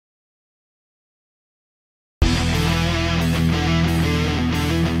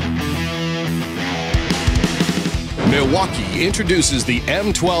Milwaukee introduces the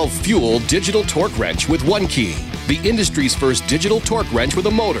M12 Fuel Digital Torque Wrench with one key, the industry's first digital torque wrench with a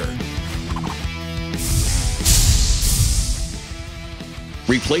motor.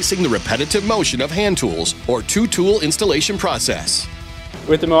 Replacing the repetitive motion of hand tools or two-tool installation process.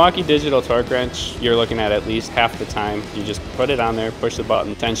 With the Milwaukee Digital Torque Wrench, you're looking at least half the time. You just put it on there, push the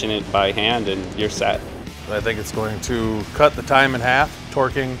button, tension it by hand, and you're set. I think it's going to cut the time in half,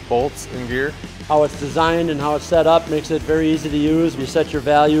 torquing bolts and gear. How it's designed and how it's set up makes it very easy to use. You set your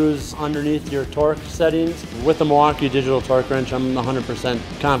values underneath your torque settings. With the Milwaukee Digital Torque Wrench, I'm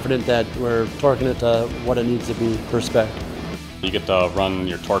 100% confident that we're torquing it to what it needs to be per spec. You get to run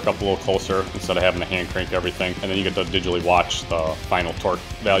your torque up a little closer instead of having to hand crank everything, and then you get to digitally watch the final torque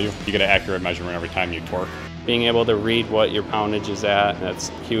value. You get an accurate measurement every time you torque. Being able to read what your poundage is at, that's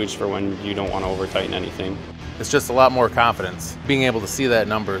huge for when you don't want to over-tighten anything. It's just a lot more confidence, being able to see that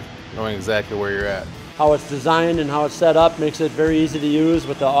number, knowing exactly where you're at. How it's designed and how it's set up makes it very easy to use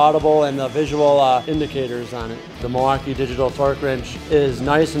with the audible and the visual indicators on it. The Milwaukee Digital Torque Wrench is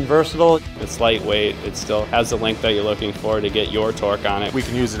nice and versatile. It's lightweight, it still has the length that you're looking for to get your torque on it. We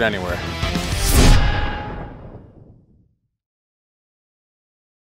can use it anywhere.